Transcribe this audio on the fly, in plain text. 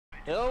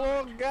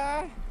Hello,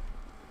 guy.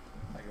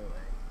 I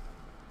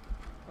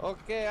go A.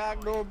 Okay, I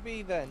go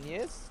B then,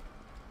 yes?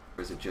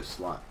 Or is it just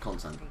like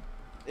content?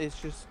 It's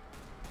just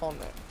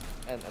content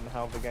and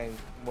how the game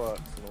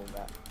works and all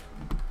that.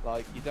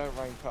 Like, you don't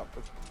rank up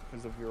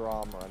because of your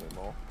armor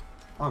anymore.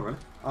 Oh really?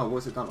 Oh,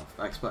 what's it done off?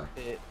 XP?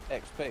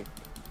 XP.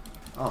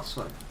 Oh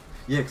sweet.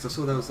 Yeah, because I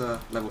saw there was a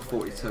level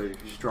 42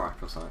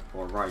 strike or something,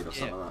 or a raid or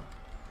something like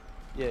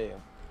Yeah, yeah.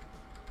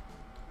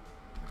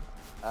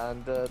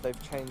 And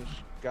they've changed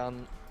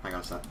gun. that. Hang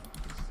on a sec.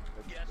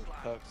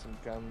 Perks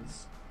and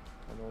guns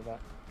and all that.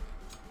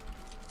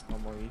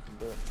 One more, you can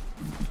do it.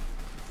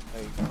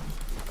 There you go.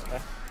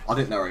 Yeah. I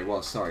didn't know where he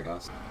was, sorry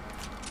guys.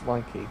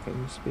 Mikey,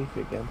 can you speak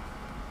again?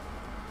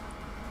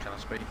 Can I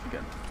speak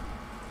again?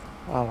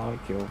 I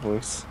like your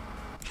voice.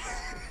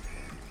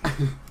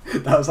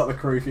 That was like the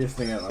creepiest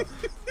thing ever.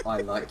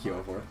 I like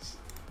your voice.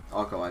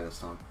 I'll go away this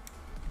time.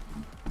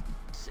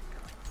 Sick.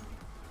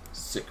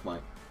 Sick, mate.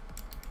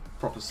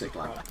 Proper sick,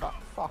 like.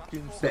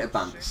 Fucking Bit of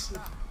bants.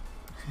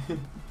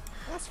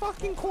 That's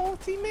fucking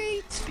quality,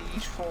 mate!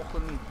 These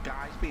fucking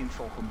guys being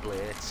fucking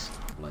blades.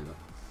 Later.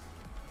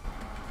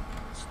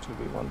 It's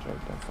 2v1 joke,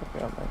 don't fuck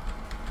it up, mate.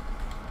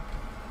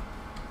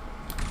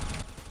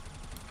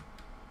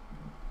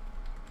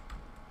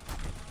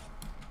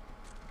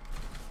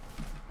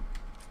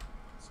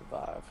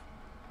 Survive.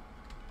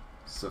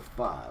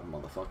 Survive,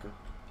 motherfucker.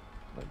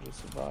 Not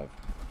just survive.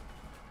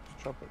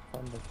 Just Tropic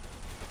Thunder.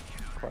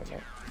 Quite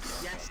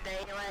nice. Yes, stay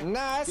away.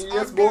 Nice!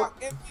 Yes, I boy.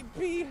 got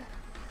MVP!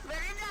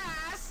 Very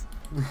nice.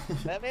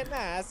 Very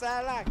nice,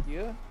 I like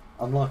you.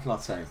 I'm liking our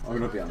team, I'm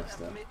gonna be honest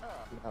there.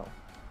 No.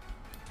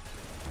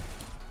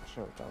 I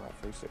should have done that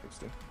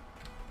 360.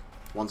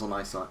 One's on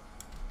A site.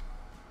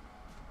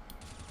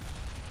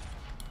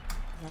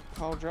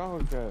 Carl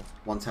Jogger.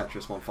 One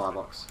Tetris, one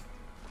Firebox.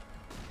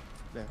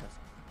 Yeah.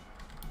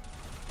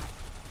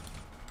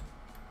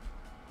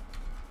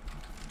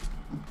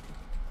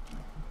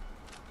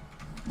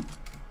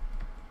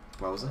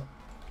 Where was it?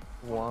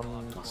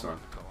 One. Oh, sorry.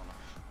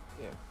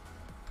 Yeah.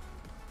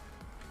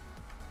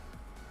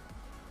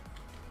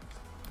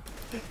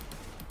 He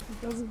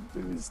doesn't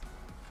do his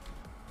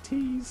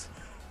tease.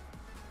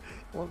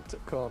 One to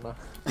corner.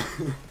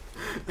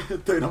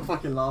 Dude, I'm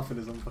fucking laughing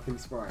as I'm fucking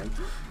spraying.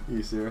 Are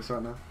you serious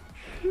right now?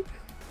 I'm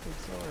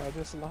sorry, I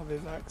just love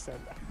his accent.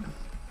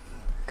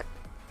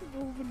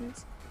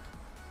 Northerners.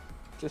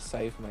 Just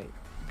save, mate.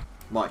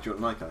 Mike, do you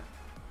want Nico?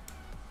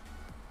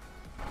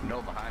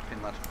 No, the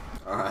hyping, lad.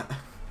 Alright.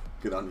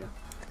 Good on you.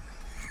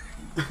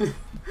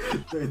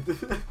 Dude.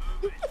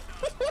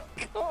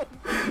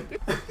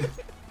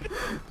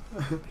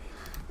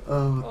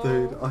 Oh,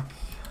 dude.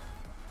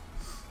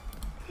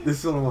 This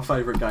is one of my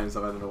favourite games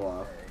I've had in a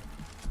while.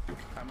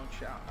 How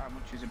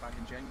much is it back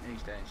in Jenk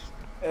these days?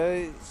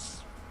 It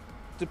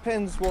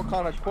depends what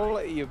kind of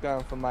quality you're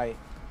going for, mate.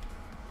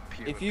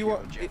 If you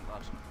want, Jenk,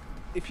 lad.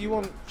 if you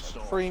want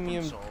Sauce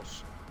premium from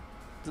sauce.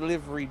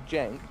 delivery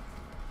Jenk,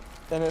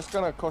 then it's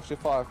gonna cost you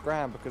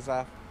 $5 because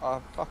I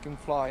fucking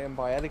fly in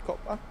by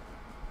helicopter.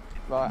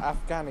 Like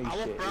Afghani I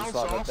want shit brown is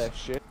like sauce. the best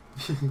shit.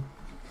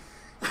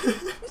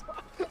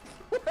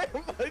 Why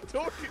am I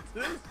talking to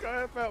this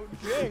guy about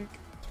Jenk?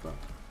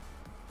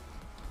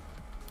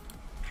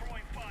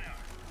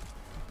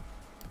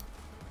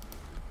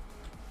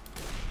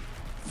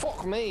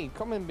 Fuck me,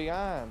 come in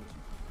behind.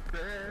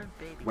 Burn,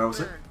 baby, Where was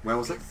it? burn. Where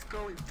was it? It's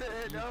going You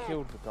inferno.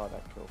 killed the guy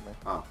that killed me.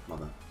 Oh, my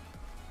bad.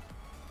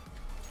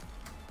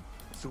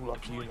 It's all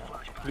up to you now.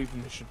 Complete the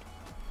mission.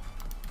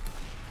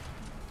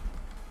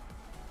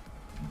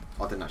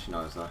 I didn't actually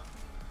know it was there.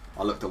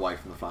 I looked away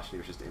from the flash and he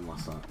was just in my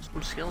sight.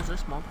 What skill is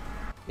this, man?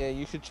 Yeah,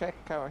 you should check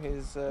out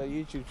his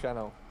YouTube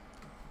channel.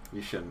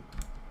 You shouldn't.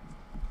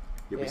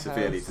 You'll be It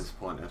severely has-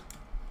 disappointed.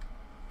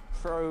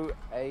 Pro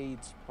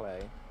AIDS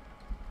play.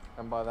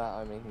 And by that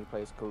I mean he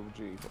plays Call of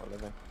Duty for a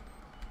living.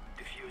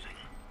 Diffusing.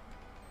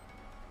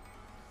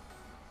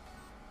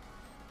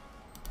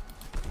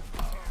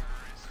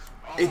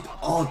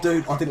 Oh,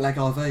 dude, I didn't leg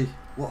RV.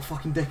 What a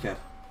fucking dickhead.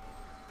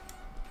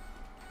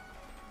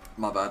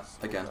 My bad,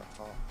 again.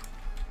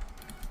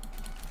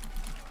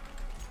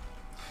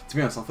 To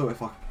be honest, I thought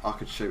if I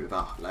could shoot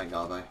without letting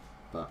RV,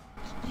 but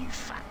You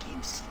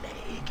fucking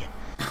slag.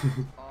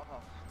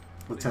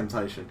 the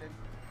temptation.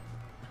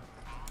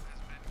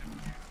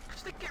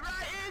 Stick it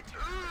right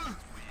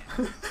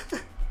in.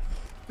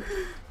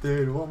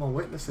 Dude, what am I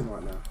witnessing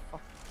right now?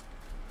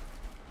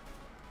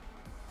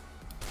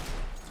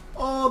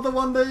 Oh, the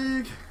one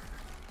league!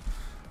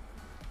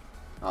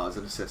 Oh, it's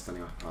an assist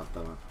anyway. Oh,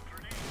 don't know.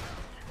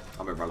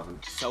 I'm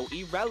irrelevant. So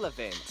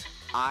irrelevant.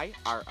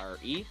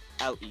 IRRELEVANT.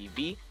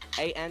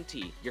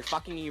 You're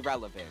fucking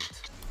irrelevant.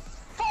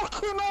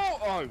 Fucking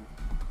auto!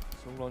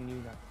 It's all on you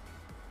now.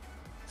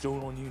 It's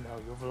all on you now.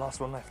 You're the last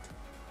one left.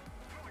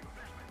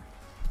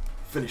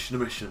 Finish the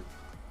mission.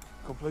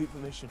 Complete the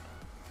mission.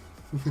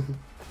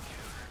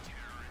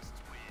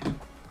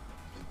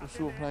 The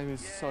sort of name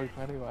is soap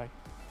anyway.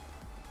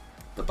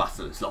 The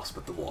battle is lost,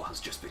 but the war has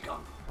just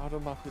begun. I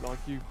don't know if like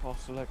you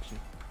past selection.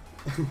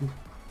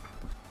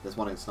 There's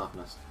one in sniper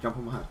nest. Jump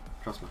on my head.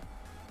 Trust me.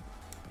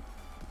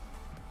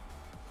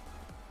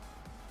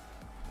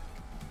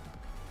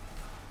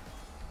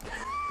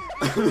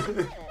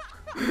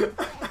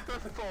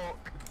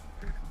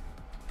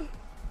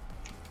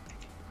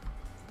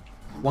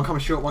 One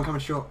coming short, one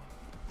coming short.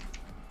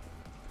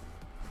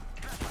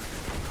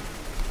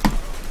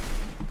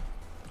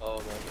 Oh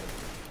man.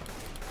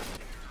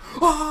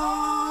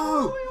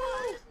 Oh!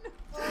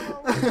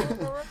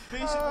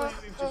 Basically,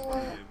 we've just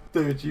won him.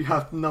 Dude, you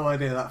have no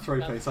idea that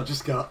throw face I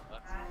just got.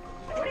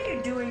 What are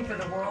you doing for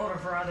the world or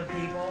for other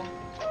people?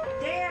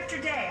 Day after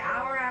day,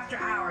 hour after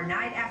hour,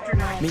 night after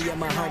night. Me and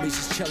my homies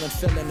just chillin',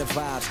 feeling the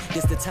vibes.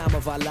 It's the time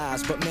of our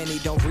lives, but many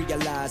don't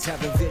realize.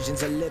 Having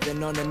visions of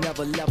living on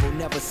another level.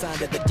 Never signed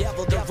to the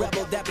devil, the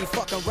rebel that be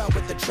fucking around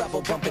with the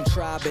trouble. Bumping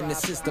tribe in the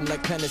system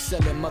like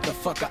penicillin,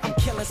 motherfucker. I'm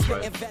killing,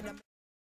 spitting venom.